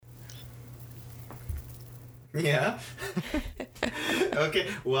Yeah. Okay,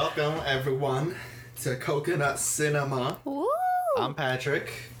 welcome everyone to Coconut Cinema. Woo! I'm Patrick,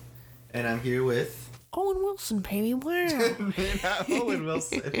 and I'm here with Owen Wilson, baby. Wow. not Owen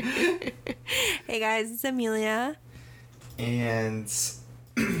Wilson. Hey guys, it's Amelia. And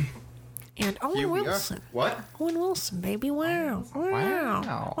And Owen here we are. Wilson. What? Owen Wilson, baby. Wow.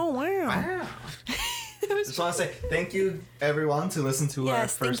 Wow. Oh, wow. Wow. Just want to say thank you everyone to listen to our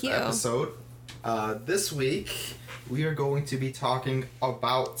Yes, first thank you. episode. This week we are going to be talking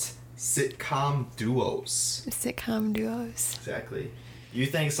about sitcom duos. Sitcom duos. Exactly. You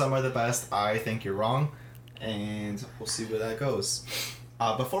think some are the best, I think you're wrong, and we'll see where that goes.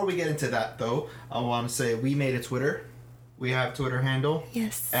 Before we get into that though, I want to say we made a Twitter. We have a Twitter handle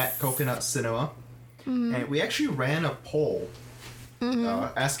Yes. at Coconut Cinema, and we actually ran a poll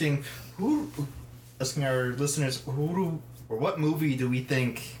asking our listeners what movie do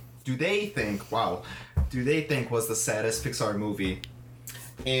they think was the saddest Pixar movie,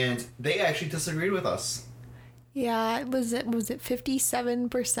 and they actually disagreed with us. Yeah, was it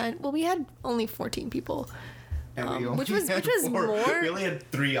 57%? Well, we had only 14 people. And we only which was had more. We only had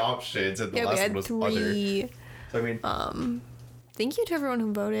 3 options, and the Yeah, we last had one was 3. other. So I mean, Thank you to everyone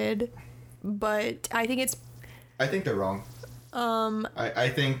who voted, but I think it's I think they're wrong. I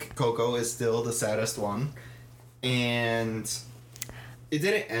think Coco is still the saddest one, and it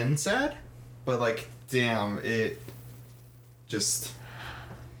didn't end sad, but like, damn, it just.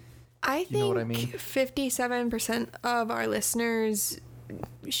 I think You know what I mean? 57% of our listeners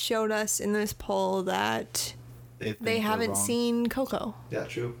showed us in this poll that Think they we're haven't wrong. seen Coco. Yeah,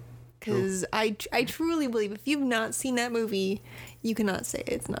 true. Because I truly believe if you've not seen that movie, you cannot say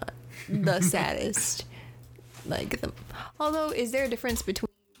it's not the saddest. Although, is there a difference between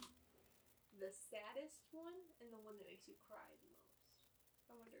the saddest one and the one that makes you cry the most?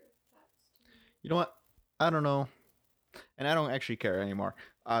 I wonder if that's... You know what? I don't know, and I don't actually care anymore.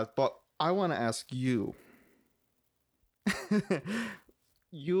 But I want to ask you.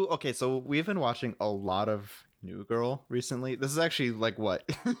 Okay, so we've been watching a lot of New Girl recently. This is actually like what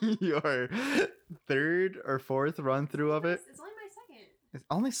your 3rd or 4th run through of it. It's only my second. It's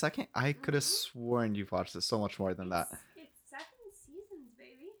only second. I could have sworn you've watched it so much more than that. It's 7 seasons,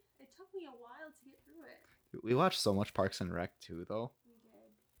 baby. It took me a while to get through it. We watched so much Parks and Rec too, though. We did.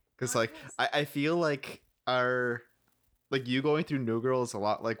 Because like I feel like you going through New Girl is a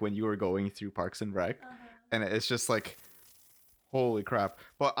lot like when you were going through Parks and Rec, and it's just like, holy crap.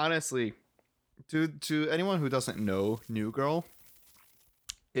 But honestly, to anyone who doesn't know New Girl,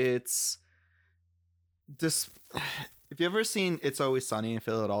 it's this. If you ever seen It's Always Sunny in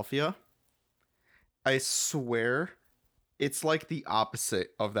Philadelphia, I swear it's like the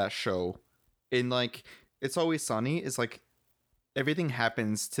opposite of that show. In like It's Always Sunny is like everything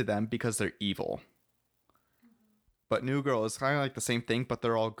happens to them because they're evil. But New Girl is kind of like the same thing, but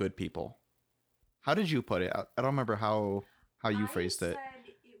they're all good people. How did you put it? I don't remember how you phrased it. I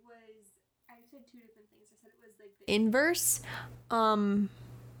said 2 different things. I said it was like the inverse.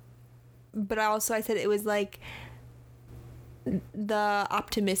 But I said it was like the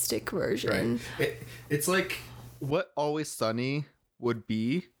optimistic version. Right. It's like what Always Sunny would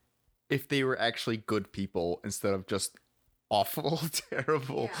be if they were actually good people instead of just awful,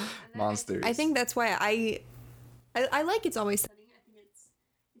 terrible monsters. I think that's why I like It's Always Sunny. I think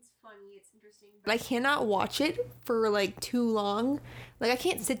it's funny, it's interesting. But I cannot watch it for like too long. Like I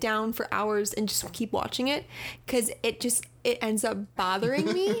can't sit down for hours and just keep watching it because it ends up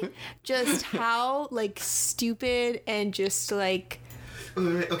bothering me just how like stupid and just like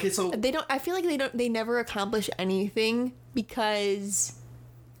okay, so I feel like they never accomplish anything because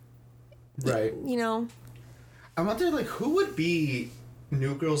right. You know. I wonder like who would be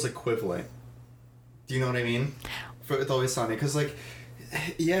New Girl's equivalent? Do you know what I mean? For It's Always Sunny, because like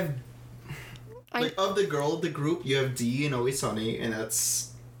you have of the group, you have Dee in Always Sunny, and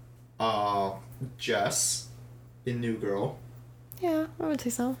that's Jess in New Girl. Yeah, I would say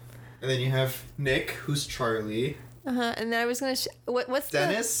so. And then you have Nick, who's Charlie. And then I was gonna what's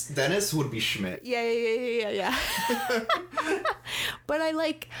Dennis? Dennis would be Schmidt. Yeah. But I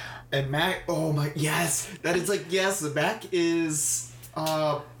like. And Mac. Oh my, yes, that is like yes. Mac is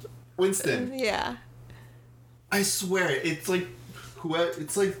Winston. Yeah. I swear, it's like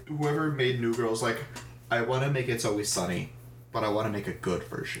whoever made New Girl is like, I want to make It's Always Sunny, but I want to make a good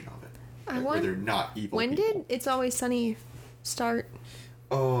version of it, where they're not evil. When people. did It's Always Sunny start?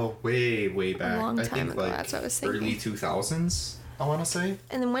 Oh, way back. A long I time think ago. like That's what I was thinking. early 2000s. I want to say.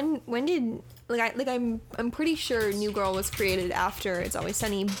 And then when did I'm pretty sure New Girl was created after It's Always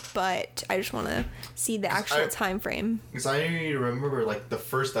Sunny, but I just want to see the actual time frame. Because I remember like the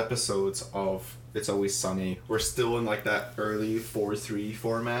first episodes of It's Always Sunny were still in like that early 4:3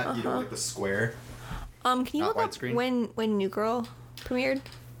 format, you know, like the square. Can you look up when New Girl premiered?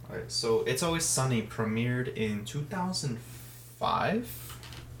 Alright, so It's Always Sunny premiered in 2005.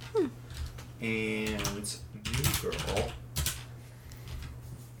 And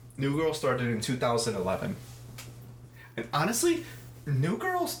New Girl started in 2011. And honestly, New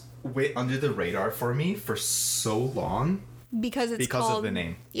Girl went under the radar for me for so long. Because of the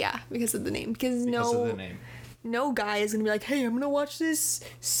name. Yeah, because of the name. Because of the name. No guy is gonna be like, hey, I'm gonna watch this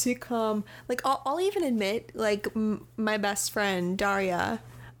sitcom. Like, I'll even admit, like, my best friend Daria,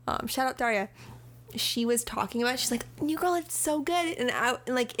 shout out Daria, she was talking about, she's like, New Girl, it's so good. And I,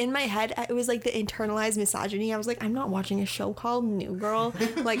 like, in my head, it was like the internalized misogyny. I was like, I'm not watching a show called New Girl.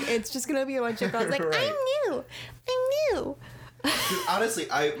 Like, it's just gonna be a bunch of girls like, right. I'm new. Dude, honestly,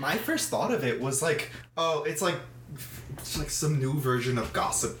 my first thought of it was like, oh, it's like some new version of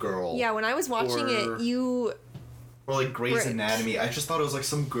Gossip Girl. Yeah, when I was watching it, or like Grey's Anatomy. I just thought it was like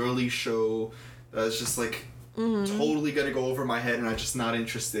some girly show that was just like totally gonna go over my head, and I'm just not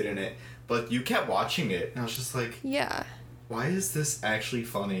interested in it. But you kept watching it, and I was just like, yeah, why is this actually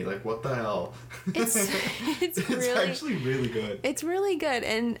funny? Like, what the hell? It's actually really good. It's really good,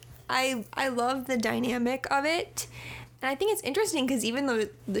 and I love the dynamic of it. And I think it's interesting because even though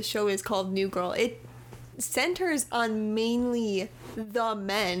the show is called New Girl, it centers on mainly the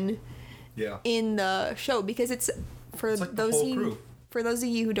men in the show, because it's like those of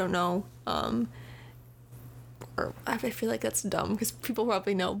you who don't know, or I feel like that's dumb because people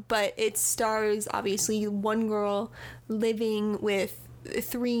probably know, but it stars obviously one girl living with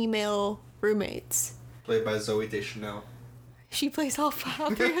 3 male roommates. Played by Zooey Deschanel. She plays all 3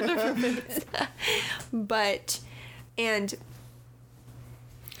 of the roommates. And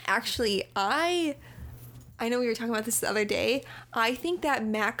actually, I know we were talking about this the other day. I think that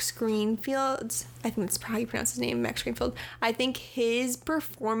Max Greenfield, I think that's how you pronounce his name, Max Greenfield. I think his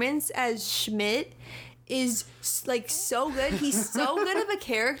performance as Schmidt is like so good. He's so good of a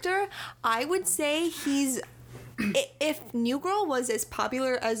character. I would say if New Girl was as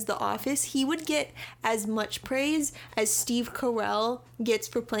popular as The Office, he would get as much praise as Steve Carell gets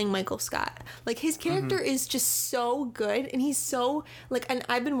for playing Michael Scott. Like, his character is just so good, and he's so, like, and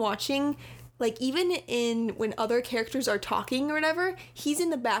I've been watching, like, even when other characters are talking or whatever, he's in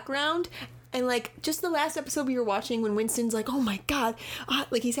the background. And, like, just the last episode we were watching when Winston's like, oh my God,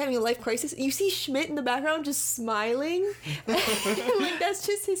 like, he's having a life crisis. You see Schmidt in the background just smiling. Like, that's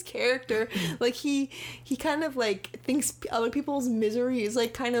just his character. Like, he kind of, like, thinks other people's misery is,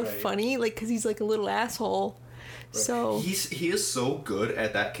 like, kind of funny, like, because he's, like, a little asshole. Right. So he is so good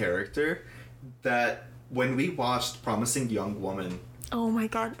at that character that when we watched Promising Young Woman, oh my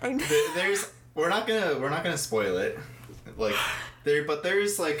God, we're not gonna spoil it, like. But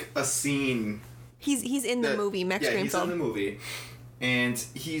there's like a scene. He's in the movie. Max Greenfield. He's in the movie, and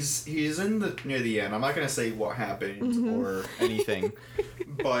he's in near the end. I'm not gonna say what happened or anything,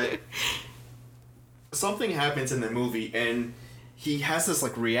 but something happens in the movie, and he has this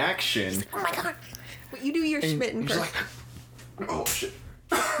like reaction. Like, oh my God! But you do your Schmidt in like, oh shit!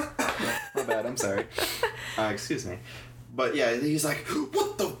 My bad. I'm sorry. Excuse me. But yeah, he's like,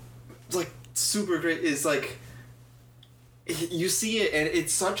 what the? It's like super great. It's like. You see it, and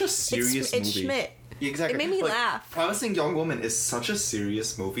it's such a serious movie. It's Schmidt. Exactly. It made me laugh. Promising Young Woman is such a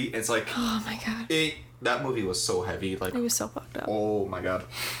serious movie. It's like, oh my God. That movie was so heavy. Like, it was so fucked up. Oh my God.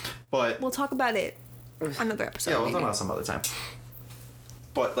 But we'll talk about it another episode. Yeah, we'll talk about it some other time.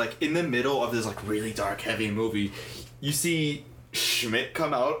 But like in the middle of this like really dark, heavy movie, you see Schmidt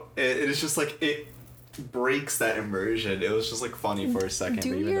come out, and it's just like it breaks that immersion. It was just like funny for a second.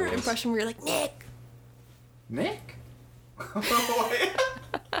 Do your impression where you're like, Nick. Nick? You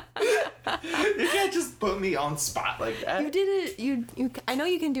can't just put me on spot like that. You did it. I know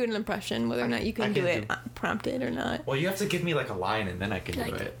you can do an impression, whether or not you can do it prompted or not. Well, you have to give me like a line, and then I can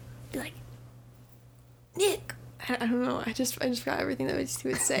do it. Be like, Nick. I don't know. I just forgot everything that he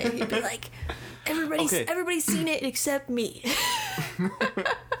would say. He'd be like, everybody's seen it except me.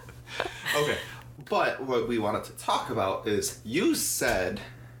 Okay, but what we wanted to talk about is you said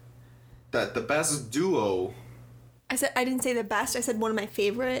that the best duo. I didn't say the best. I said one of my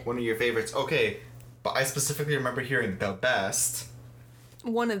favorite. One of your favorites. Okay. But I specifically remember hearing the best.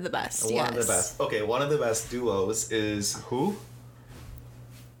 One of the best, One of the best. Okay, one of the best duos is who?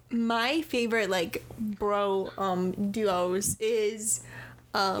 My favorite, like, bro duos is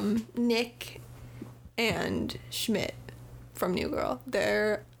Nick and Schmidt. from New Girl.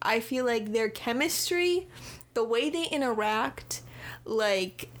 I feel like their chemistry, the way they interact,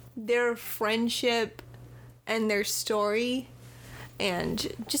 like their friendship and their story,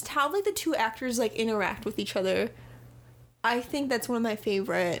 and just how like the two actors like interact with each other. I think that's one of my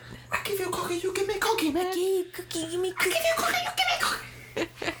favorite. I give you a cookie, you give me a cookie, man. I give you a cookie, give me a cookie. I give you a cookie, you give me a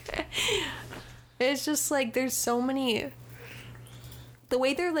cookie. It's just like there's so many. The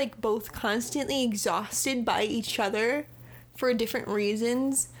way they're like both constantly exhausted by each other for different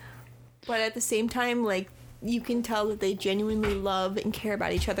reasons, but at the same time, like you can tell that they genuinely love and care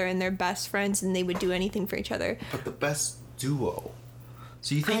about each other and they're best friends and they would do anything for each other. But the best duo.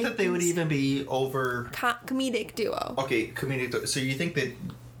 So you think that they would even be over... comedic duo. Okay, comedic duo. So you think they'd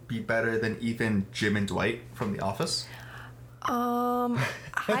be better than even Jim and Dwight from The Office? Because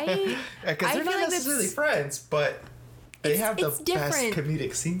they're not necessarily friends, but they have the best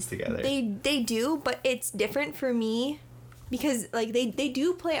comedic scenes together. They do, but it's different for me because like they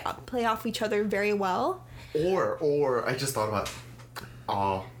do play off each other very well. Or I just thought about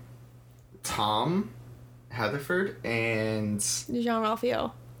Tom Haverford and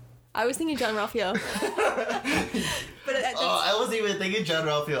Jean-Ralphio. I was thinking Jean-Ralphio. But I wasn't even thinking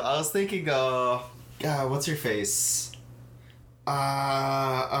Jean-Ralphio. I was thinking what's your face?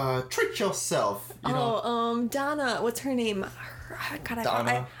 Treat Yourself. Donna. What's her name? God,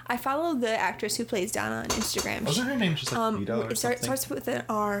 Donna. I follow the actress who plays Donna on Instagram. Wasn't her name just like Rita or it something? starts with an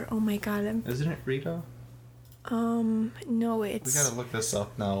R. Oh my god. Isn't it Rita? No, it's... We gotta look this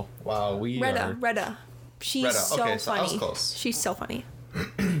up now. Wow, Retta. She's Retta. so Okay, funny. so I was close. She's so funny.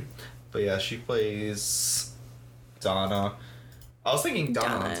 But yeah, she plays Donna. I was thinking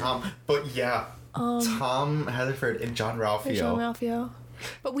Donna and Tom, but yeah, Tom Haverford and Jean-Ralphio.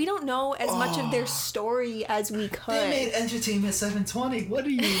 But we don't know as much of their story as we could. They made Entertainment 720. What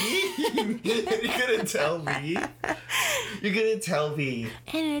do you mean? You're gonna tell me? You're gonna tell me?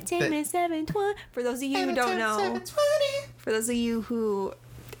 Entertainment 720. For those of you who don't know. 720. For those of you who...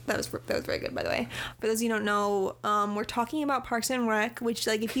 That was very good, by the way. For those of you who don't know, we're talking about Parks and Rec, which,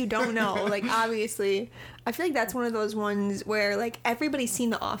 like, if you don't know, like, obviously, I feel like that's one of those ones where, like, everybody's seen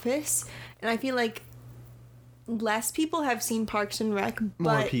The Office, and I feel like less people have seen Parks and Rec,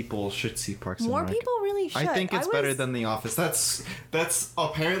 but... More people should see Parks and Rec. More people really should. I think it's better than The Office. That's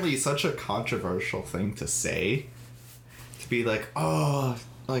apparently such a controversial thing to say. To be like,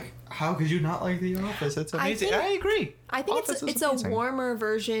 like, how could you not like The Office? It's amazing. I agree. I think it's a warmer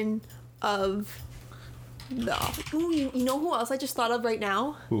version of The Office. Ooh, you know who else I just thought of right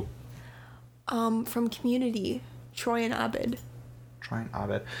now? Who? From Community, Troy and Abed.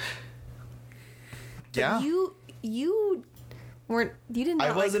 Yeah. You weren't. You didn't.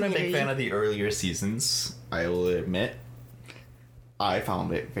 I wasn't a big fan of the earlier seasons. I will admit. I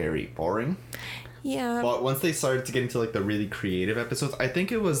found it very boring. Yeah. But once they started to get into like the really creative episodes, I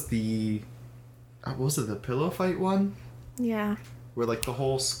think it was the what was it, the pillow fight one? Yeah. Where like the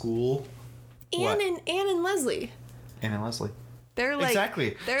whole school Anne and Leslie. Anne and Leslie. They're like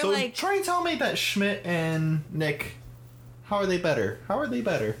exactly. They're so like try and tell me that Schmidt and Nick, how are they better?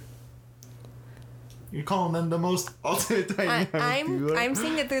 You're calling them the most ultimate dynamic duo. I'm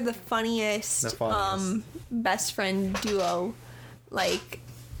saying that they're the funniest. Best friend duo. Like,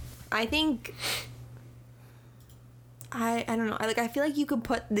 I think I don't know. I feel like you could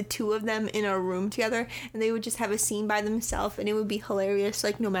put the two of them in a room together and they would just have a scene by themselves and it would be hilarious,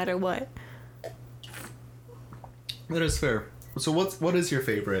 like, no matter what. That is fair. So what is your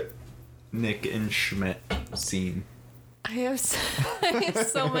favorite Nick and Schmidt scene? I have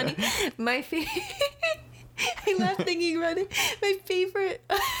so many. My favorite... I laugh thinking about it.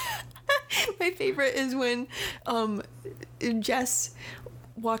 My favorite is when Jess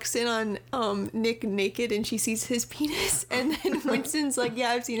walks in on Nick naked and she sees his penis, and then Winston's like, yeah,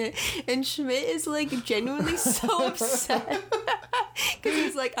 I've seen it, and Schmidt is like genuinely so upset because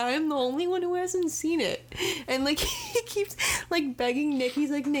he's like, I'm the only one who hasn't seen it, and like he keeps like begging Nick. He's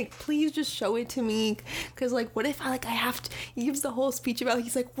like, Nick, please just show it to me, because like, what if I have to... He gives the whole speech about,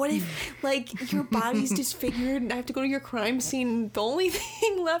 he's like, what if like your body's disfigured and I have to go to your crime scene, the only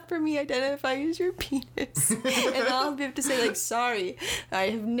thing left for me to identify is your penis, and I'll have to say like, sorry,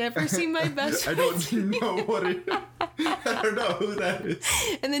 I have never seen my best friend. I don't know what it is. I don't know who that is.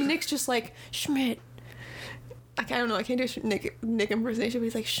 And then Nick's just like, Schmidt. I don't know. I can't do Nick impersonation, but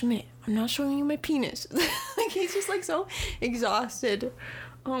he's like, Schmidt, I'm not showing you my penis. Like, he's just like so exhausted.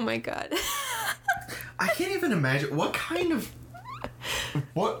 Oh my god. I can't even imagine what kind of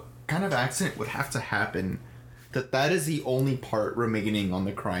accident would have to happen That is the only part remaining on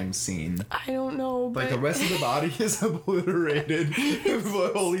the crime scene. I don't know, but... Like, the rest of the body is obliterated,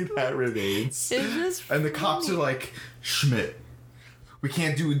 but only that remains. It's just And the cops are like, Schmidt, we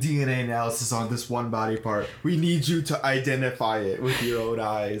can't do a DNA analysis on this one body part. We need you to identify it with your own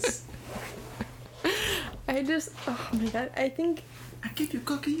eyes. Oh my god, I think... I give you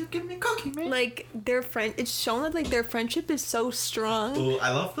cookie, you give me cookie, man. Like, their friend... It's shown that, like, their friendship is so strong. Oh,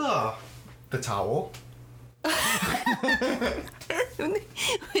 I love the towel. when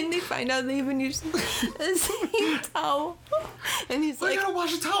they find out they even use the same towel. And he's like... I gotta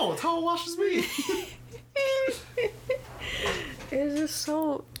wash a towel. A towel washes me. It's just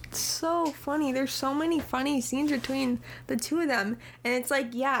so funny. There's so many funny scenes between the two of them. And it's like,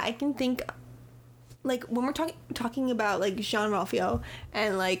 yeah, I can think... Like, when we're talking about, like, Jean-Ralphio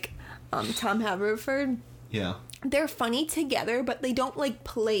and, like, Tom Haverford... Yeah. They're funny together, but they don't, like,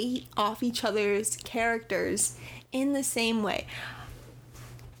 play off each other's characters in the same way.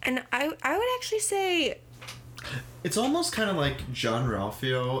 And I would actually say... It's almost kind of like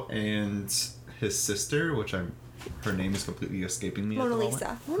Jean-Ralphio and his sister, which her name is completely escaping me Mona at the Lisa.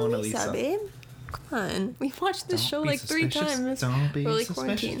 moment. Mona Lisa, babe. Come on. We've watched this show, like, 3 times. Don't be early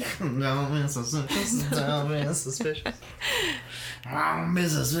suspicious. quarantine. Don't be suspicious. Don't be suspicious. Don't be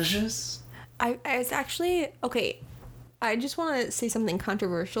suspicious. I was actually... Okay, I just want to say something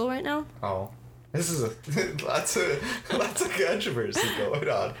controversial right now. Oh. This is lots of controversy going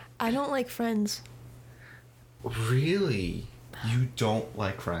on. I don't like Friends. Really? You don't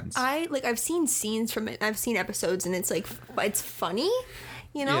like Friends? I've seen scenes from it. I've seen episodes, and it's, like, it's funny,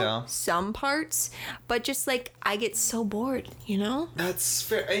 you know? Yeah. Some parts. But just, like, I get so bored, you know? That's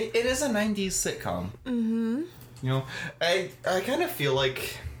fair. It is a 90s sitcom. Mm-hmm. You know, I kind of feel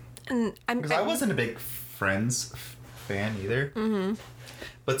like... And Because I wasn't a big Friends fan either. Mm-hmm.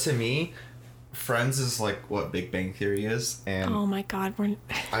 But to me, Friends is like what Big Bang Theory is. And oh my god,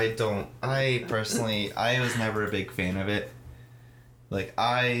 I personally was never a big fan of it. Like,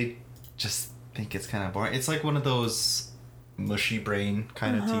 I just think it's kind of boring. It's like one of those mushy brain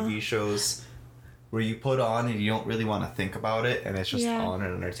kind of TV shows where you put on and you don't really want to think about it, and it's just on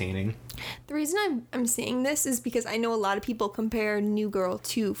and entertaining. The reason I'm saying this is because I know a lot of people compare New Girl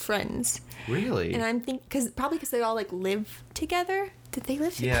to Friends. Really? And I'm thinking, because they all, like, live together. Did they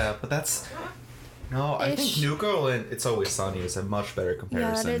live together? Yeah, but that's... No, I think New Girl and It's Always Sunny is a much better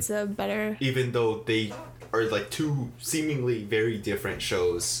comparison. Yeah, it's a better... Even though they are, like, two seemingly very different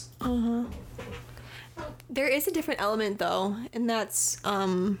shows. Uh-huh. There is a different element, though, and that's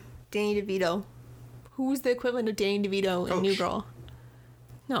Danny DeVito. Who's the equivalent of Danny DeVito in New Girl?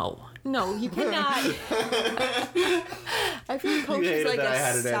 No, you cannot. I feel like Coach is like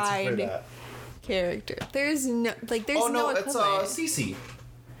a side character. There's no equivalent. It's Cece.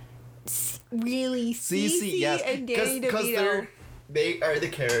 Really, Cece, yes, and Danny DeVito. Because they are the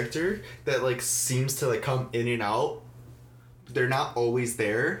character that, like, seems to, like, come in and out. They're not always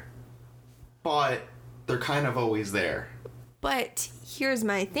there, but they're kind of always there. But here's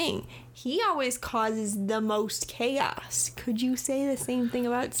my thing. He always causes the most chaos. Could you say the same thing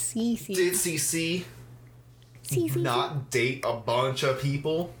about Cece? Did Cece not date a bunch of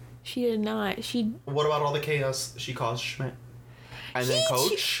people? She did not. What about all the chaos she caused Schmidt? And then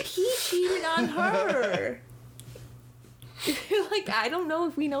Coach? He cheated on her. Like, I don't know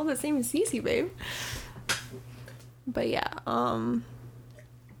if we know the same as Cece, babe. But yeah, I'm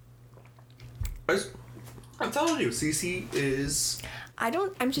telling you, Cece is...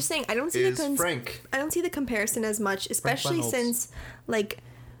 I'm just saying, I don't see Frank. I don't see the comparison as much, especially since, like...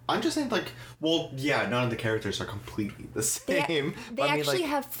 I'm just saying, like, well, yeah, none of the characters are completely the same. They actually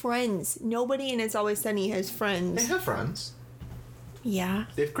have friends. Nobody in It's Always Sunny has friends. They have friends. Yeah.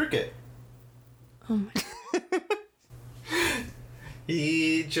 They have Cricket. Oh my...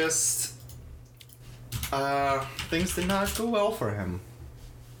 He just... things did not go well for him.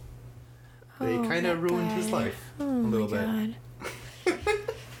 They kind of ruined his life a little bit.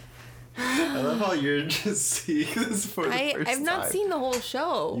 I love how you're just seeing this for the first time. I've not seen the whole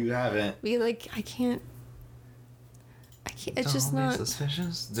show. You haven't. I can't. It's just not. Don't be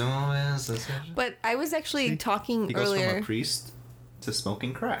suspicious. But I was actually talking he goes earlier. From a priest to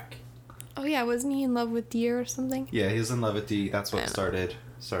smoking crack. Oh yeah, wasn't he in love with Dee or something? Yeah, he was in love with Dee. That's what started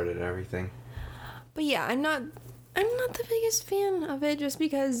everything. But yeah, I'm not the biggest fan of it just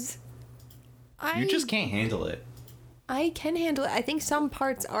because You just can't handle it. I can handle it. I think some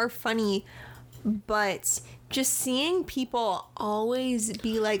parts are funny, but just seeing people always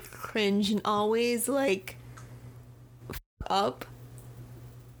be like cringe and always like up.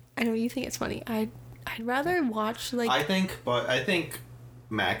 I know you think it's funny. I'd rather watch like I think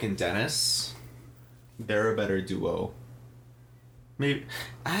Mac and Dennis they're a better duo. Maybe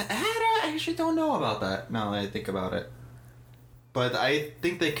I actually don't know about that now that I think about it. But I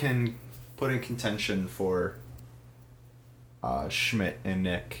think they can put in contention for Schmidt and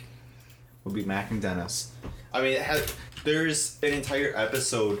Nick. Would be Mac and Dennis. I mean, there's an entire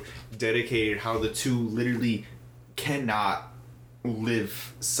episode dedicated how the two literally cannot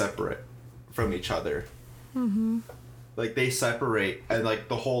live separate from each other. Mm-hmm. Like, they separate, and like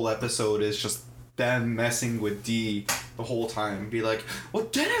the whole episode is just them messing with Dee the whole time. Be like, well,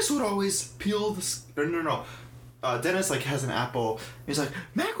 Dennis would always peel the... Dennis like has an apple. He's like,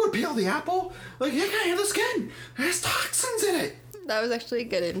 Mac would peel the apple. Like, you can't have the skin. There's toxins in it. That was actually a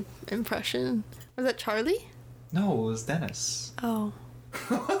good impression. Was that Charlie? No, it was Dennis. Oh.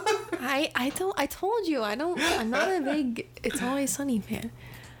 I told you I'm not a big It's Always Sunny fan.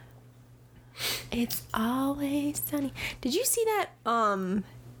 It's Always Sunny. Did you see that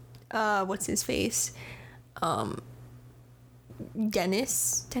what's his face?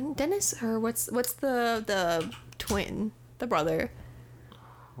 Dennis, or what's the twin, the brother?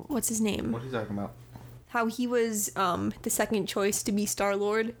 What's his name? What are you talking about? How he was the second choice to be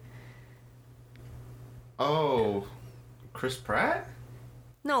Star-Lord. Oh, Chris Pratt?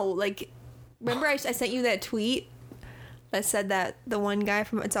 No, like, remember I sent you that tweet that said that the one guy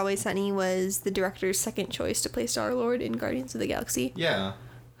from It's Always Sunny was the director's second choice to play Star-Lord in Guardians of the Galaxy? Yeah.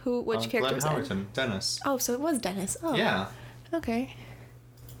 Which character was that? Dennis. Oh, so it was Dennis. Oh. Yeah. Okay.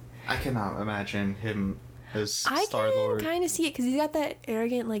 I cannot imagine him as Star-Lord. I can kind of see it because he's got that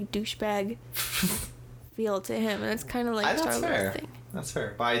arrogant, like, douchebag feel to him, and it's kind of like Star-Lord's thing. That's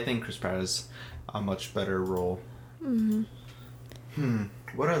fair. But I think Chris Pratt is a much better role. Mm-hmm.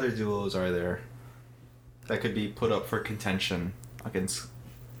 What other duos are there that could be put up for contention against?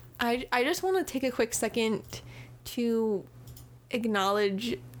 I just want to take a quick second to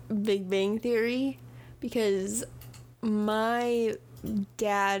acknowledge Big Bang Theory, because my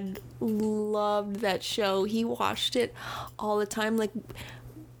dad loved that show. He watched it all the time. Like,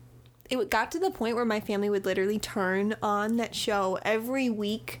 it got to the point where my family would literally turn on that show every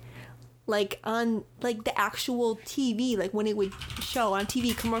week, like on like the actual TV, like when it would show on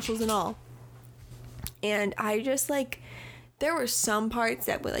TV, commercials and all. And I just like, there were some parts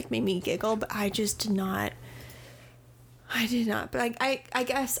that would like make me giggle, but I just did not. But I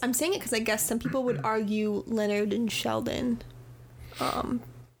guess I'm saying it because I guess some people would argue Leonard and Sheldon.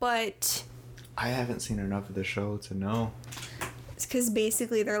 But I haven't seen enough of the show to know. It's because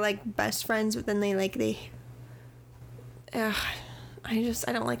basically they're like best friends, but then I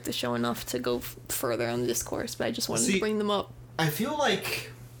don't like the show enough to go further on the discourse, but I just wanted to bring them up. I feel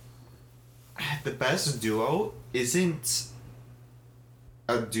like the best duo isn't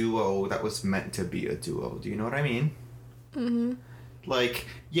a duo that was meant to be a duo. Do you know what I mean? Mm-hmm. Like,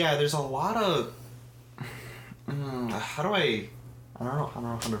 yeah, there's a lot of... I don't know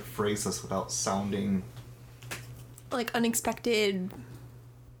how to phrase this without sounding... Like unexpected...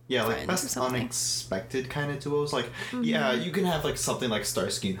 Yeah, like best unexpected kind of duos. Like, yeah, you can have like something like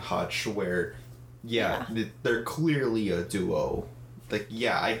Starsky and Hutch where, yeah, they're clearly a duo. Like,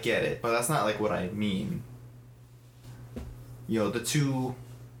 yeah, I get it, but that's not like what I mean. You know, the two,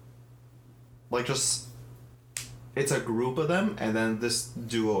 like, just, it's a group of them, and then this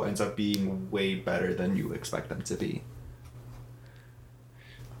duo ends up being way better than you expect them to be.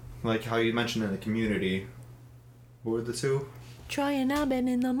 Like how you mentioned in the Community. Who were the two? Troy and Abed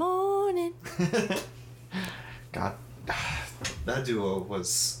in the morning. God, that duo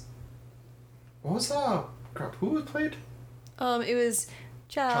was... What was that? Crap, who played? It was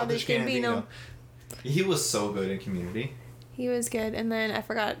Childish Gambino. He was so good in Community. He was good. And then I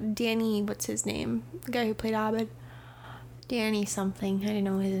forgot Danny, what's his name? The guy who played Abed. Danny something. I didn't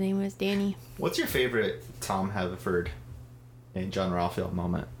know his name was Danny. What's your favorite Tom Haverford and John Ralphio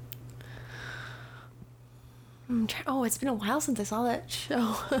moment? It's been a while since I saw that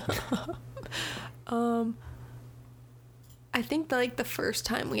show. I think the first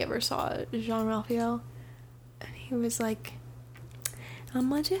time we ever saw Jean Ralphio, and he was like,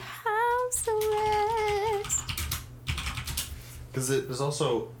 "I'm at your house arrest." Because it was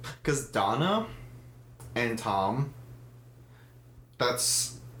also Donna and Tom.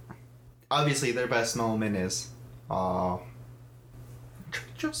 That's obviously their best moment is,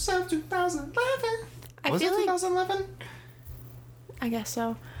 Treat Yourself 2011. Was it 2011? I guess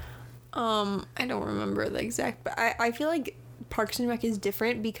so. I don't remember the exact, but I feel like Parks and Rec is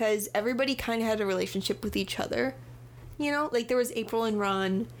different because everybody kind of had a relationship with each other. You know, like there was April and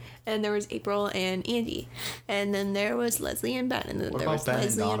Ron, and there was April and Andy, and then there was Leslie and Ben, and then there was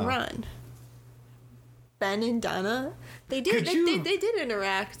Leslie and Ron. Ben and Donna, they did they did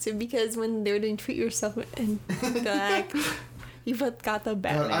interact because when they were doing Treat Yourself and like you got the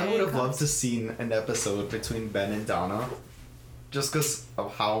Batman. I would have loved to seen an episode between Ben and Donna, just because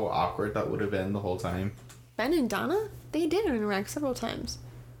of how awkward that would have been the whole time. Ben and Donna, they did interact several times.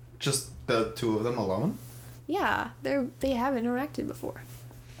 Just the two of them alone? Yeah, they have interacted before.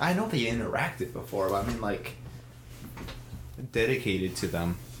 I know they interacted before, but I mean, like, dedicated to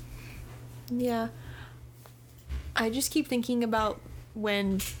them. Yeah. I just keep thinking about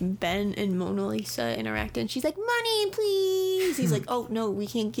when Ben and Mona Lisa interacted, and she's like, money, please! He's like, oh, no, we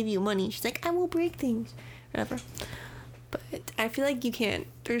can't give you money. She's like, I will break things. Whatever. But I feel like you can't.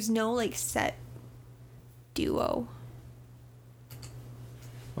 There's no, like, set duo.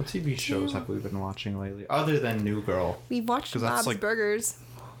 What TV shows have we been watching lately? Other than New Girl. We've watched Bob's Burgers.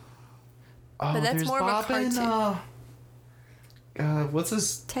 Oh, but that's more Bob of a cartoon. And, what's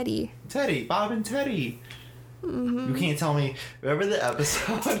his... Teddy. Bob and Teddy. Mm-hmm. You can't tell me... Remember the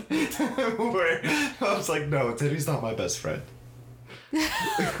episode where I was like, no, Teddy's not my best friend. Remember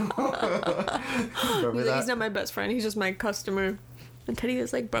that? He's not my best friend. He's just my customer. And Teddy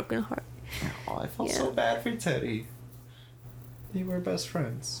was like broken heart. Oh, I felt so bad for Teddy. They were best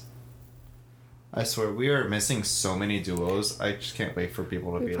friends. I swear, we are missing so many duos. I just can't wait for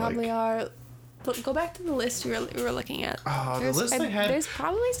people to be like... We probably are. Look, go back to the list we were looking at. Oh, the list I had... There's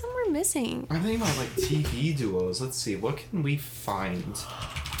probably some we're missing. I'm thinking about, like, TV duos. Let's see. What can we find?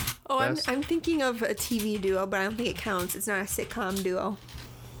 Oh, I'm thinking of a TV duo, but I don't think it counts. It's not a sitcom duo.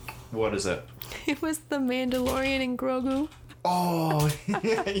 What is it? It was The Mandalorian and Grogu. Oh,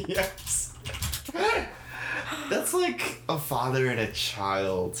 yes. That's like a father and a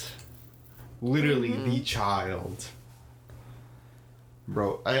child. Literally the child.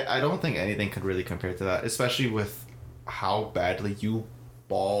 Bro, I don't think anything could really compare to that, especially with how badly you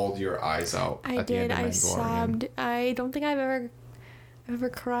bawled your eyes out. I did. I sobbed. I don't think I've ever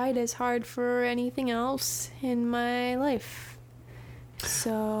cried as hard for anything else in my life.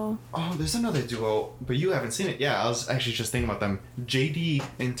 So. Oh, there's another duo, but you haven't seen it. Yeah, I was actually just thinking about them. JD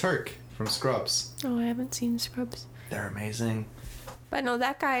and Turk from Scrubs. Oh, I haven't seen Scrubs. They're amazing. But no,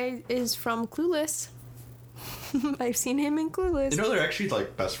 that guy is from Clueless. I've seen him in Clueless. You know, they're actually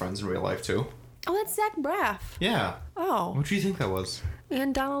like best friends in real life too. Oh, that's Zach Braff. Yeah. Oh. What do you think that was?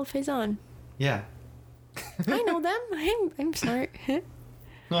 And Donald Faison. Yeah. I know them. I'm smart.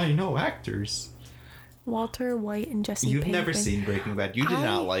 No, you know actors. Walter White and Jesse You've Pinkman. never seen Breaking Bad. You did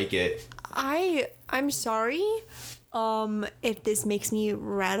not like it. I'm sorry if this makes me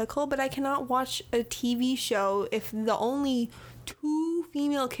radical, but I cannot watch a TV show if the only two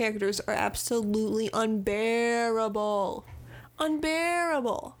female characters are absolutely unbearable.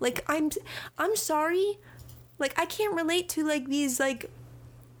 Like, I'm sorry. Like, I can't relate to, like, these, like,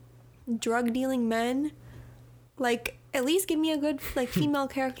 drug dealing men. Like, at least give me a good, like, female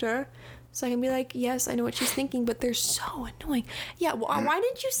character so I can be like, yes, I know what she's thinking, but they're so annoying. Yeah, well, why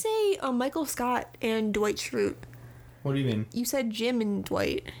did you say Michael Scott and Dwight Schrute? What do you mean? You said Jim and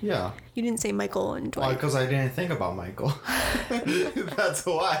Dwight. Yeah. You didn't say Michael and Dwight. Well, because I didn't think about Michael. That's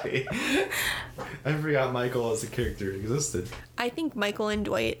why. I forgot Michael as a character existed. I think Michael and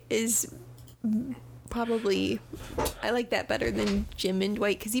Dwight is probably... I like that better than Jim and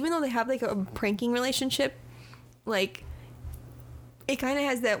Dwight, because even though they have, like, a pranking relationship, like... It kind of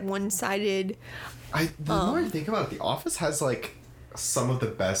has that one-sided... The more I think about it, The Office has, like, some of the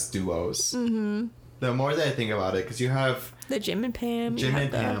best duos. Mm-hmm. The more that I think about it, because you have... The Jim and Pam.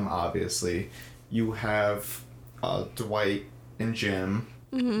 Pam, obviously. You have Dwight and Jim.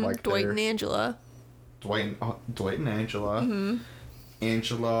 Mm-hmm. Like Dwight and Angela. Dwight and Angela. Mm-hmm.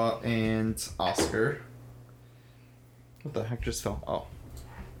 Angela and Oscar. What the heck just fell? Oh.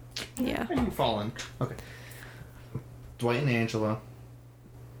 Yeah. Why are you falling? Okay. Dwight and Angela.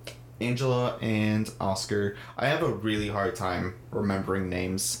 Angela and Oscar. I have a really hard time remembering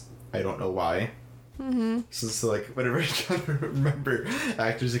names. I don't know why. Mm-hmm. So like, whenever I try to remember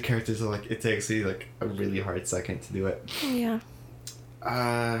actors and characters, like, it takes me, like, a really hard second to do it. Yeah.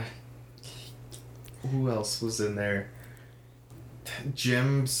 Who else was in there?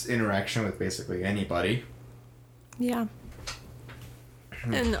 Jim's interaction with basically anybody. Yeah.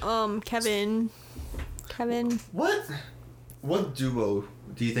 And, Kevin. What duo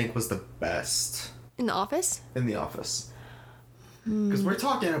do you think was the best? In The Office? In The Office. Because we're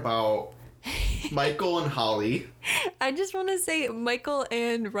talking about Michael and Holly. I just want to say Michael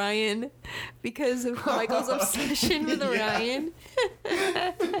and Ryan because of Michael's obsession with Ryan.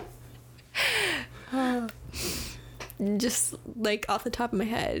 Just like off the top of my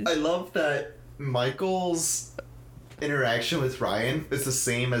head. I love that Michael's interaction with Ryan is the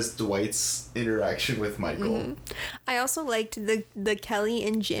same as Dwight's interaction with Michael. Mm-hmm. I also liked the Kelly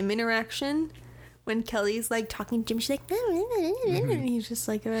and Jim interaction. When Kelly's like talking to Jim, she's like, and he's just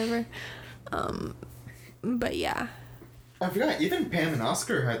like, whatever. But yeah. I forgot, even Pam and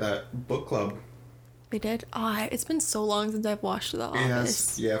Oscar had that book club. They did? Oh, it's been so long since I've watched The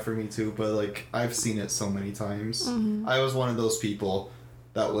Office. Yeah, for me too, but like, I've seen it so many times. Mm-hmm. I was one of those people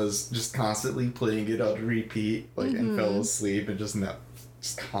that was just constantly playing it on repeat, like, and fell asleep and just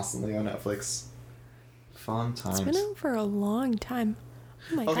constantly on Netflix. Fun times. It's been out for a long time.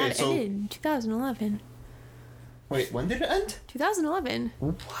 Oh my god, it ended in 2011. Wait, when did it end? 2011.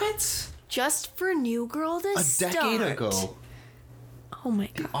 What? Just for New Girl to start. A decade ago. Oh my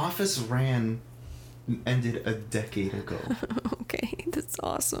god. The Office ended a decade ago. Okay, that's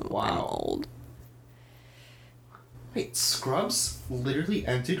awesome. Wow. I'm old. Wait, Scrubs literally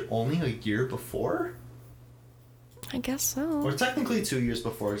ended only a year before? I guess so. Or technically 2 years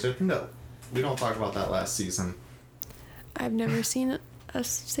before, because I think that we don't talk about that last season. I've never seen a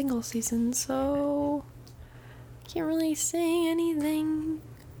single season, so can't really say anything.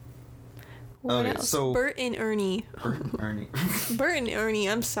 What else? So Bert and Ernie. Bert and Ernie. Bert and Ernie.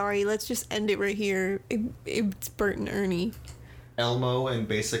 I'm sorry. Let's just end it right here. It's Bert and Ernie. Elmo and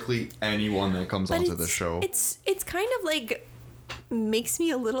basically anyone that comes onto the show. It's kind of like makes me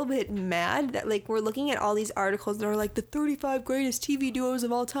a little bit mad that like we're looking at all these articles that are like the 35 greatest TV duos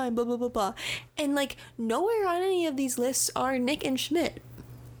of all time, blah blah blah blah, and like nowhere on any of these lists are Nick and Schmidt.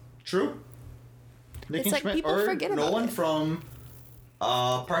 True. Nick It's and like Schmidt, people or forget no about one it. from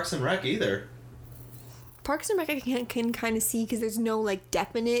Parks and Rec either. Parks and Rec I can kind of see because there's no like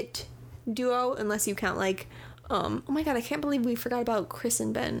definite duo unless you count like oh my god, I can't believe we forgot about Chris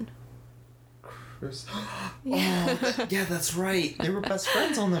and Ben. Chris. Oh, yeah, that's right. They were best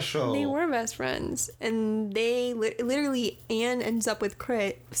friends on the show. They were best friends, and they literally Anne ends up with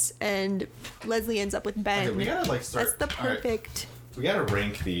Chris and Leslie ends up with Ben. Okay, we gotta like start. That's the perfect. Right, we gotta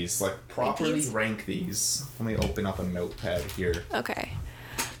rank these, like properly rank these. Let me open up a notepad here. Okay.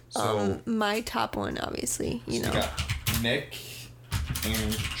 So my top one, obviously, you know. We got Nick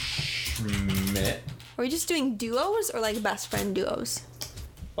and Schmidt. Are we just doing duos or like best friend duos?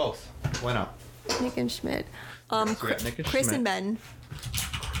 Both. Why not? Nick and Schmidt. So we got Nick and Chris Schmidt. and Ben.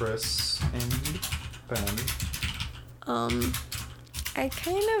 Chris and Ben. I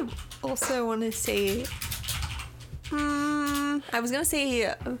kind of also want to say. I was gonna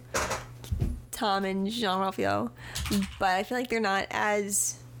say Tom and Jean-Ralphio, but I feel like they're not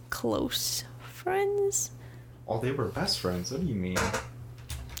as close friends. Oh, they were best friends. What do you mean?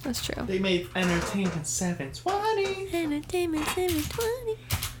 That's true. They made Entertainment 720. Entertainment 720.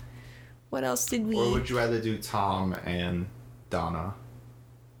 What else did we? Or would you rather do Tom and Donna?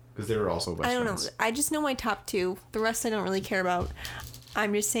 Because they were also best friends. I don't know. I just know my top two. The rest I don't really care about.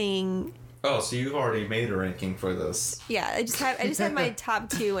 I'm just saying. Oh, so you've already made a ranking for this. Yeah, I just have my top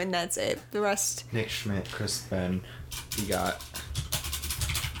two, and that's it. The rest. Nick Schmidt, Chris Ben. We got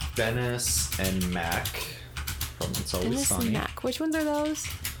Dennis and Mac from It's Always Dennis Sunny. and Mac. Which ones are those?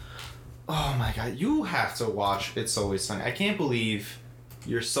 Oh my god, you have to watch It's Always Sunny. I can't believe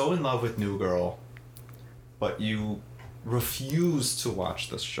you're so in love with New Girl, but you refuse to watch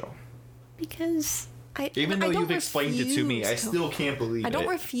this show. Because Even though I don't you've explained it to me, I refuse to- still can't believe it. I don't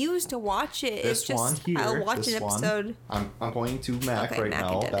refuse to watch it. This It's just one here. I'll watch this an one. episode. I'm pointing to Mac Okay, right Mac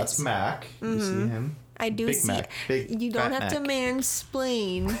and now. Dennis. That's Mac. You see him? I do Big see. Mac. Big You don't fat have to Mac.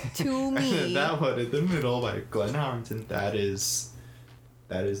 mansplain to me. That one in the middle by Glenn Harrington. That is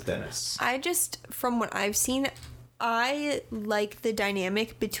Dennis. I just, from what I've seen, I like the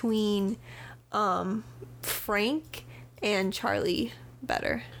dynamic between Frank and Charlie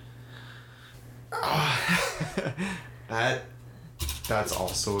better. That's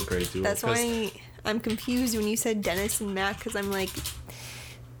also a great duo. That's 'cause why I'm confused when you said Dennis and Mac, because I'm like,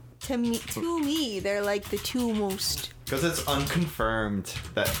 to me, they're like the two most. Because it's unconfirmed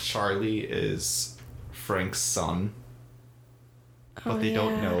that Charlie is Frank's son, but they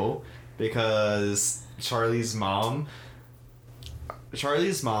don't know because Charlie's mom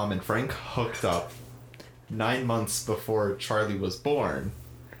and Frank hooked up 9 months before Charlie was born,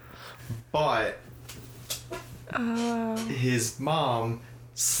 but his mom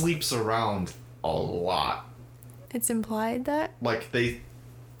sleeps around a lot. It's implied that. Like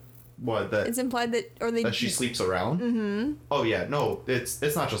It's implied that, or they. that she sleeps around. Mm-hmm. Oh yeah, no,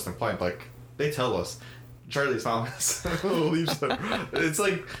 it's not just implied. Like they tell us, Charlie's mom leaves her. It's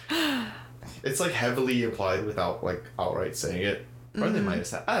like heavily implied without like outright saying it. Or they might have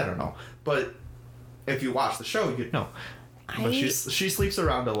said, I don't know. But if you watch the show, you'd know. But she sleeps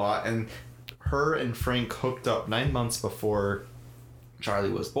around a lot, and her and Frank hooked up 9 months before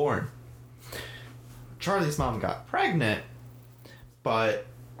Charlie was born. Charlie's mom got pregnant, but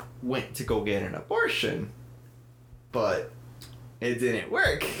went to go get an abortion, but it didn't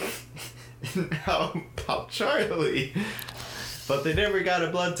work. How about Charlie? But they never got a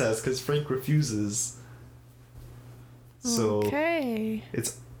blood test because Frank refuses. So okay.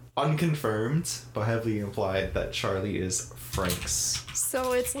 It's unconfirmed, but heavily implied that Charlie is Frank's.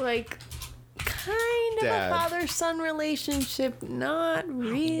 So it's like kind of Dad. a father-son relationship, not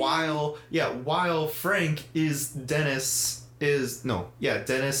really. While Frank is Dennis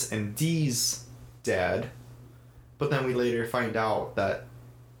and Dee's dad, but then we later find out that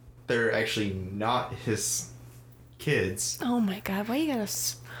they're actually not his kids. Oh my god, why you gotta...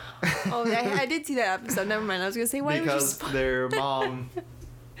 Oh, I did see that episode. Never mind. I was gonna say, why because their mom...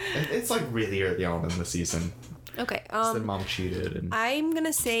 It's like really early on in the season. Okay. Their mom cheated. And I'm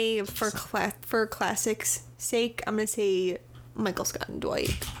gonna say for classics' sake, I'm gonna say Michael Scott and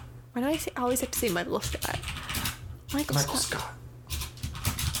Dwight. Why do I always have to say Michael Scott? Michael Scott.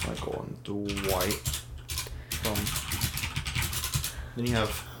 Michael and Dwight. Then you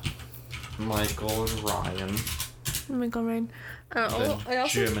have Michael and Ryan. Michael Ryan. Then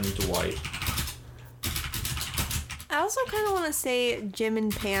Jim and Dwight. I also kind of want to say Jim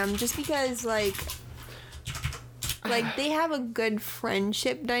and Pam, just because like they have a good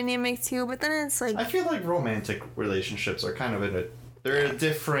friendship dynamic too. But then it's like I feel like romantic relationships are kind of they're a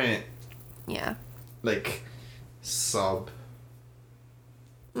different like sub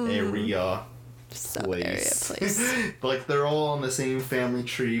area place. But like they're all on the same family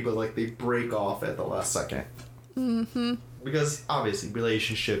tree, but like they break off at the last second. Mm-hmm. Because obviously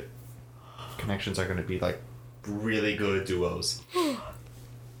relationship connections are going to be like really good duos.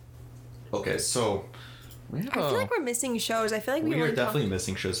 Okay, so I feel like we're missing shows. I feel like we are definitely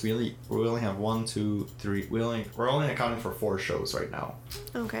missing shows. We only have 1, 2, 3. We're only accounting for 4 shows right now.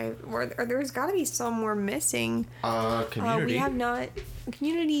 Okay, there's got to be some we're missing. Community. We have not.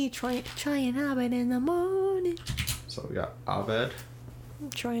 Community. Troy and Abed in the morning. So we got Abed.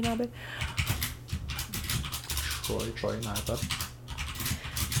 Troy and Abed. Troy and Abed.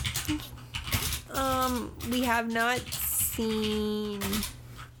 We have not seen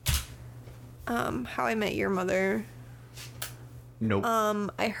How I Met Your Mother. Nope.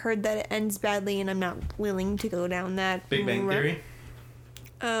 I heard that it ends badly, and I'm not willing to go down that. Big Bang Theory.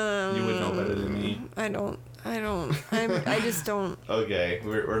 You would know better than me. I don't. I just don't. Okay,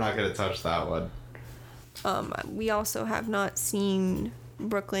 we're not gonna touch that one. We also have not seen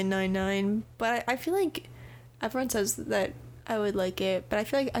Brooklyn Nine-Nine, but I feel like everyone says that I would like it, but I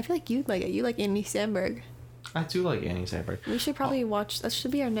feel like you'd like it. You like Andy Samberg. I do like Andy Samberg. We should probably watch. That should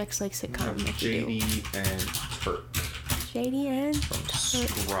be our next sitcom. JD and Turk. JD and from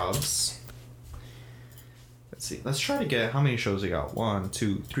Scrubs. Let's see. Let's try to get how many shows we got. 1,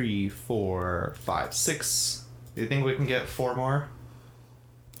 2, 3, 4, 5, 6. Do you think we can get 4 more?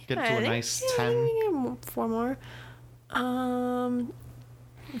 Get to a nice 10. We can get 4 more.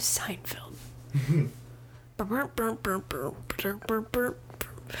 Seinfeld. Bert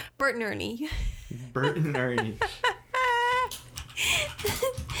and Ernie. Bert and Ernie.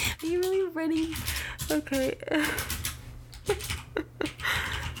 Are you really ready? Okay.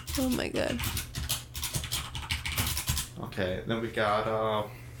 Oh my god. Okay, then we got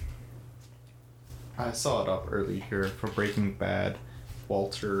I saw it up earlier from Breaking Bad,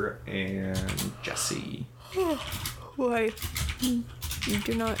 Walter and Jesse. Why? You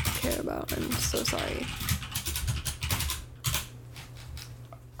do not care about. I'm so sorry.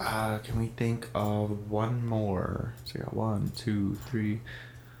 Can we think of one more? So we got 1, 2, 3,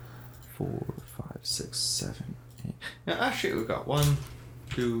 4, 5, 6, 7, 8. Yeah, actually, we got 1,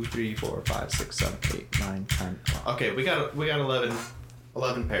 2, 3, 4, 5, 6, 7, 8, 9, 10. 11. Okay, we got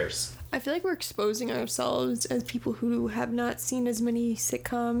 11 pairs. I feel like we're exposing ourselves as people who have not seen as many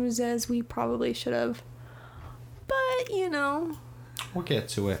sitcoms as we probably should have. But, you know. We'll get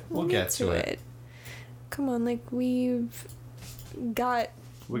to it. We'll get to it. Come on, like, we've got...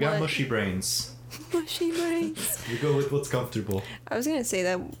 We got mushy brains. Mushy brains. We go with what's comfortable. I was gonna say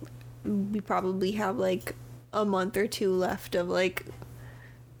that we probably have, like, a month or 2 left of, like,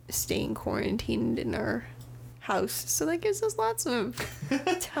 staying quarantined in our house. So that gives us lots of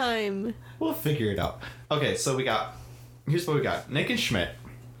time. We'll figure it out. Okay, so here's what we got. Nick and Schmidt,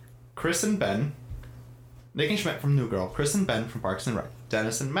 Chris and Ben. Nick and Schmidt from New Girl, Chris and Ben from Parks and Rec,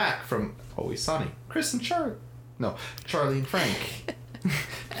 Dennis and Mac from Always Sunny, Chris and Charlie and Frank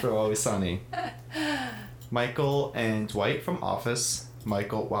from Always Sunny, Michael and Dwight from Office,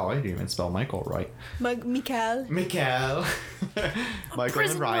 Michael. Wow, I didn't even spell Michael right. Mikael. Michael. Michael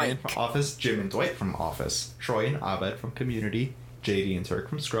Prison and Ryan Mike. from Office. Jim and Dwight from Office. Troy and Abed from Community. JD and Turk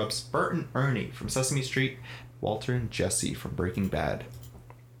from Scrubs. Bert and Ernie from Sesame Street. Walter and Jesse from Breaking Bad.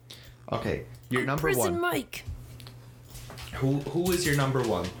 Okay, your number Prison one. Mike. Who is your number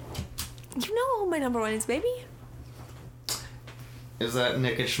one? You know who my number one is, baby? Is that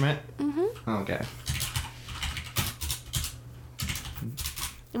Nick and Schmidt? Mm-hmm. Okay.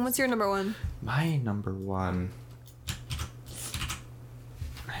 And what's your number one? My number one.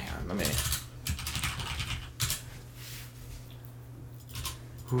 Hang on, let me.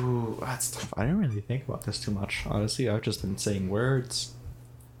 Ooh, that's tough. I didn't really think about this too much. Honestly, I've just been saying words.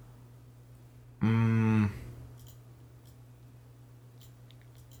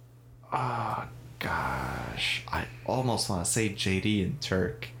 Ah, gosh. I almost want to say JD and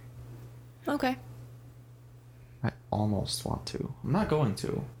Turk. Okay. I almost want to. I'm not going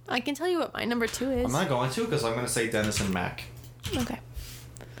to. I can tell you what my number two is. I'm not going to because I'm going to say Dennis and Mac. Okay.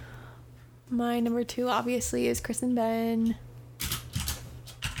 My number two obviously is Chris and Ben.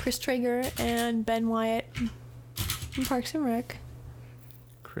 Chris Traeger and Ben Wyatt from Parks and Rec.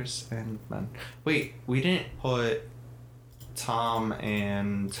 Chris and Ben. Wait, we didn't put Tom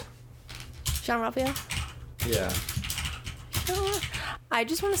and... Jean Raphael. Yeah. I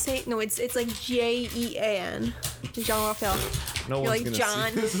just want to say no. It's like Jean. Jean Raphael. No You're one's like gonna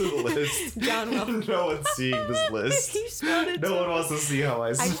John. see this list. John Raphael. No one's seeing this list. You spelled it. No one wants to see how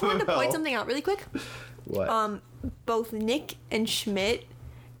I spell. I just wanted to point something out really quick. What? Both Nick and Schmidt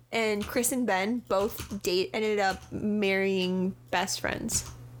and Chris and Ben both ended up marrying best friends.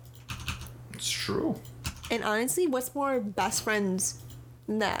 It's true. And honestly, what's more best friends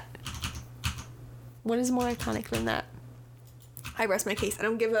than that? What is more iconic than that? I rest my case. I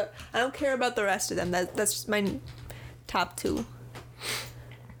don't care about the rest of them. That's just my top two.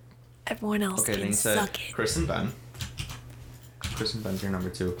 Everyone else Okay, then can you said suck it. Chris and Ben. Chris and Ben's your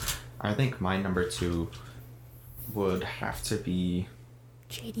number two. I think my number two would have to be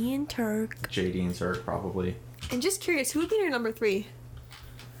JD and Turk. JD and Turk, probably. And just curious, who would be your number three?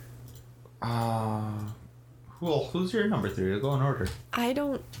 Who's your number three? Go in order. I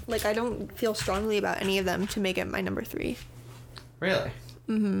don't feel strongly about any of them to make it my number three. Really?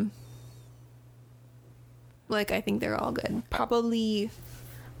 Mm-hmm. Like, I think they're all good. Probably...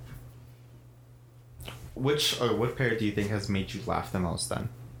 What pair do you think has made you laugh the most then?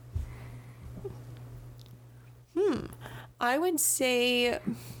 I would say...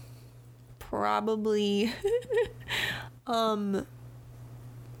 Probably...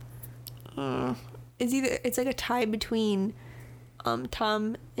 It's like a tie between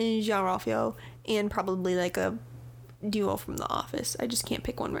Tom and Jean Ralphio and probably like a duo from The Office. I just can't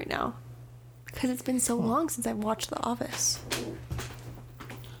pick one right now because it's been so long since I've watched The Office.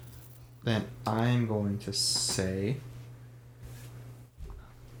 Then I'm going to say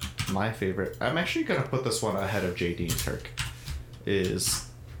my favorite. I'm actually going to put this one ahead of JD and Turk. Is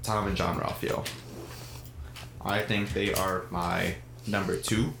Tom and John Ralphio. I think they are my number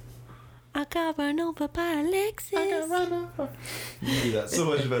two. I got run over by Alexis. You do that so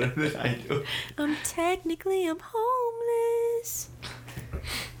much better than I do. I'm homeless.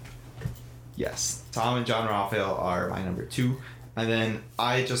 Yes, Tom and John Ralphio are my number two. And then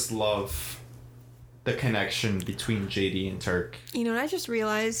I just love the connection between JD and Turk. You know what I just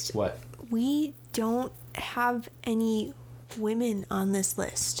realized? What? We don't have any women on this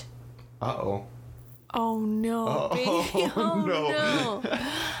list. Uh-oh. Oh no, baby. Oh no.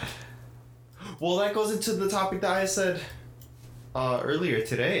 Well, that goes into the topic that I said earlier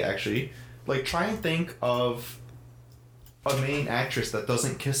today, actually. Like, try and think of a main actress that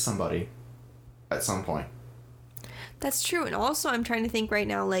doesn't kiss somebody at some point. That's true. And also, I'm trying to think right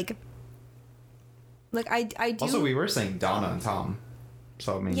now, like I do. Also, we were saying Donna and Tom.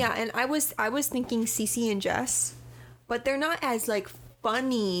 So, I mean... Yeah, and I was thinking Cece and Jess, but they're not as, like,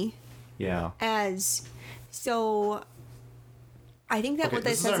 funny Yeah. as... So... I think that Okay, what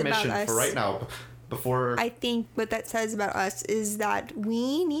that this is says our about mission us. for right now. Before I think what that says about us is that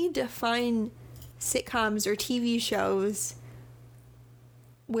we need to find sitcoms or TV shows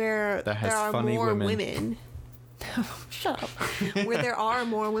where That has there are funny more women. women. Shut up. Where there are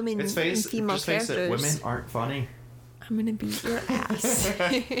more women and female just face characters. it, women aren't funny. I'm gonna beat your ass.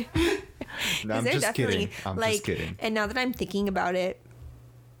 No, I'm they're just definitely, kidding. I'm like, just kidding. And now that I'm thinking about it,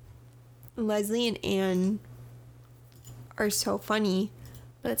 Leslie and Anne are so funny,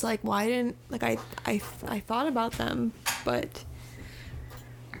 but it's like, why didn't, like, I thought about them, but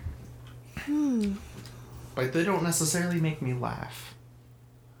But they don't necessarily make me laugh.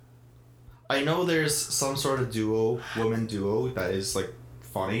 I know there's some sort of woman duo that is like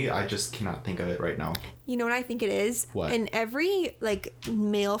funny. I just cannot think of it right now. You know what I think it is? What? In every like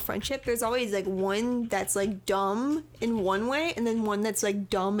male friendship, there's always like one that's like dumb in one way and then one that's like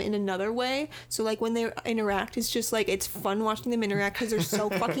dumb in another way. So like when they interact, it's just like it's fun watching them interact because they're so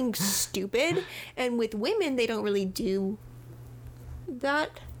fucking stupid. And with women, they don't really do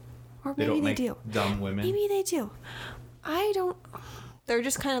that. Or maybe they do. Dumb women. Maybe they do. I don't. They're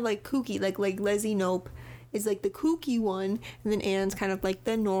just kind of like kooky. Like Leslie Knope is like the kooky one, and then Anne's kind of like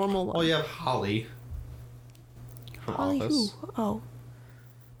the normal one. Oh, you have Holly. From Holly Office. who? Oh.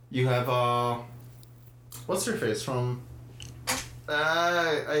 You have what's her face from?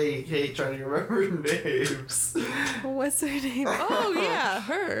 I hate trying to remember names. What's her name? Oh yeah,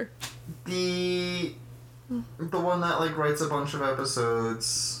 her. The one that like writes a bunch of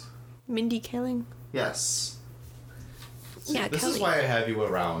episodes. Mindy Kaling. Yes. Yeah, this Kelly. is why I have you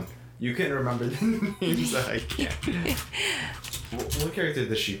around. You can remember the names that I can't. What character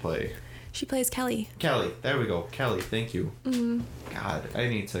does she play? She plays Kelly. Kelly. There we go. Kelly. Thank you. Mm-hmm. God, I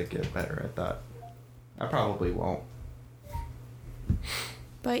need to get better at that. I probably won't.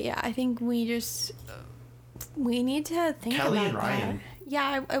 But yeah, I think we need to think Kelly about and Ryan. that.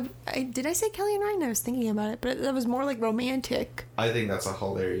 Yeah, I did I say Kelly and Ryan? I was thinking about it, but that was more like romantic. I think that's a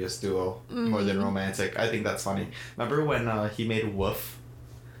hilarious duo, more than romantic. I think that's funny. Remember when he made Woof?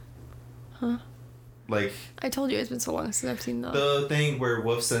 Huh? Like, I told you it's been so long since I've seen that. the thing where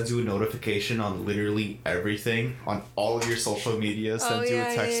Woof sends you a notification on literally everything, on all of your social media, sends you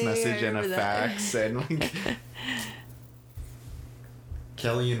a text message and a fax, and like...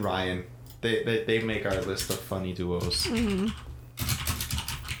 Kelly and Ryan, they make our list of funny duos. Mm-hmm.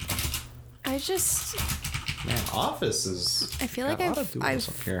 I just... Man, Office is... I feel like I've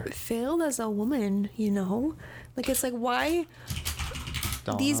failed as a woman, you know? Like, it's like, why...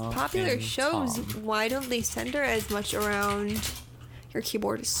 These popular shows, why don't they center as much around... Your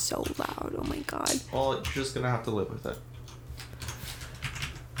keyboard is so loud, oh my god. Well, you're just gonna have to live with it.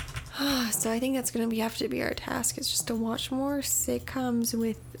 So I think that's gonna have to be our task, is just to watch more sitcoms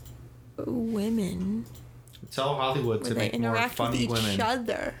with women. Tell Hollywood to make more funny women. With each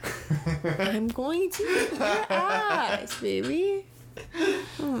other. I'm going to eat your ass, baby.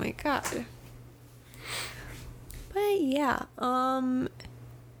 Oh my god. But yeah,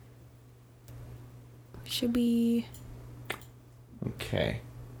 should we... Okay.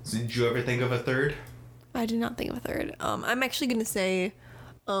 So did you ever think of a third? I did not think of a third. I'm actually gonna say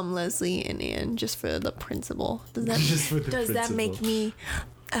Leslie and Anne, just for the principle. Does that make me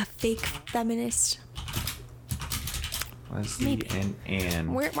a fake feminist? Leslie Maybe. and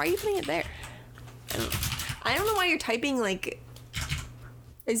Anne. Why are you putting it there? I don't know why you're typing like...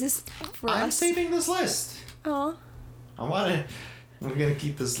 Is this for us? I'm saving this list. Oh. We're gonna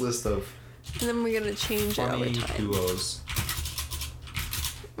keep this list of And then we're gonna change it over funny time. duos.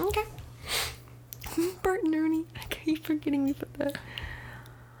 Okay. Bert and Ernie. I keep forgetting we put that.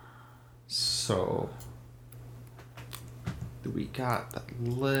 So, do we got that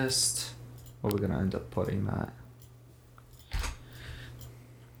list? Or are we gonna end up putting that?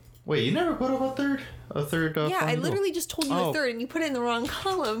 Wait, you never put up a third? Yeah, I funny literally duo? just told you a third, and you put it in the wrong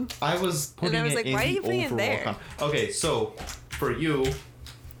column. I was putting and I was like, it why in are you the putting it overall there? Okay, so for you,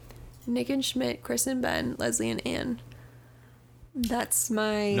 Nick and Schmidt, Chris and Ben, Leslie and Anne. That's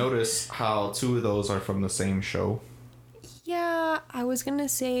my... notice how two of those are from the same show. Yeah, I was gonna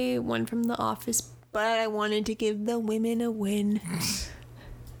say one from The Office, but I wanted to give the women a win.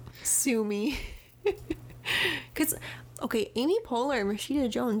 Sue me. Because, okay, Amy Poehler and Rashida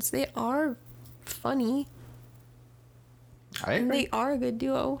Jones, they are funny. I agree. And they are a good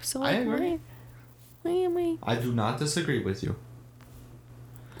duo. So like, I agree. Why am I... I do not disagree with you.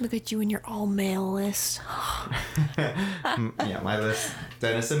 Look at you and your all-male list. Yeah, my list.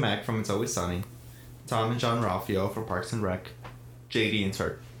 Dennis and Mac from It's Always Sunny. Tom and John Ralphio from Parks and Rec. JD and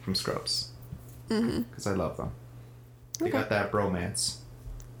Turk from Scrubs. Because I love them. They got that bromance.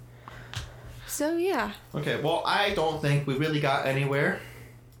 So, yeah. Okay, well, I don't think we really got anywhere.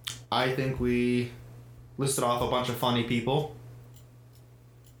 I think we listed off a bunch of funny people.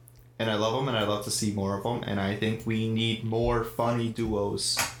 And I love them, and I love to see more of them. And I think we need more funny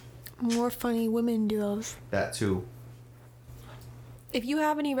duos. More funny women duos. That too. If you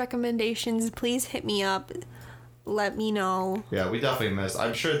have any recommendations, please hit me up. Let me know. Yeah, we definitely missed.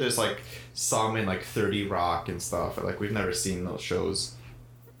 I'm sure there's like some in like 30 Rock and stuff. Like we've never seen those shows.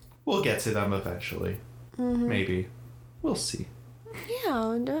 We'll get to them eventually. Maybe. We'll see.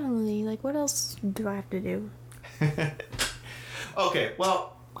 Yeah, definitely. Like, what else do I have to do? Okay,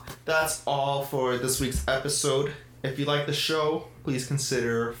 well, that's all for this week's episode. If you like the show, please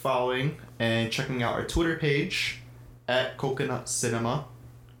consider following and checking out our Twitter page at Coconut Cinema.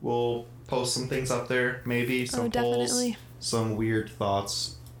 We'll post some things up there, maybe some polls, some weird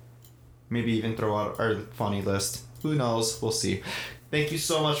thoughts, maybe even throw out our funny list. Who knows? We'll see. Thank you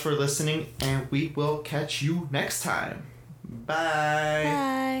so much for listening, and we will catch you next time. Bye.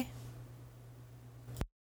 Bye.